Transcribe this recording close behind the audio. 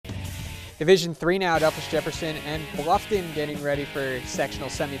Division III now, Delphos, Jefferson, and Bluffton getting ready for sectional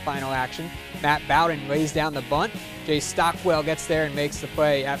semifinal action. Matt Bowden lays down the bunt. Jay Stockwell gets there and makes the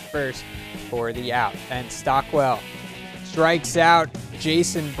play at first for the out. And Stockwell strikes out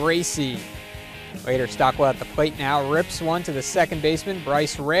Jason Bracey. Later, Stockwell at the plate now, rips one to the second baseman.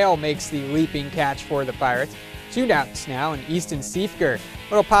 Bryce Rail makes the leaping catch for the Pirates. Two outs now, and Easton Siefker.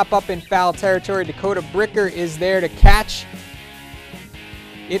 Little pop up in foul territory. Dakota Bricker is there to catch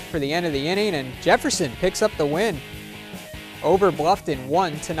it for the end of the inning, and Jefferson picks up the win over Bluffton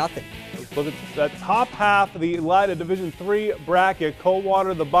 1-0. Let's look at that top half of the Elida Division III bracket.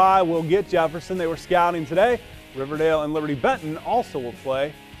 Coldwater, the bye, will get Jefferson. They were scouting today. Riverdale and Liberty Benton also will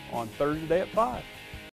play on Thursday at 5.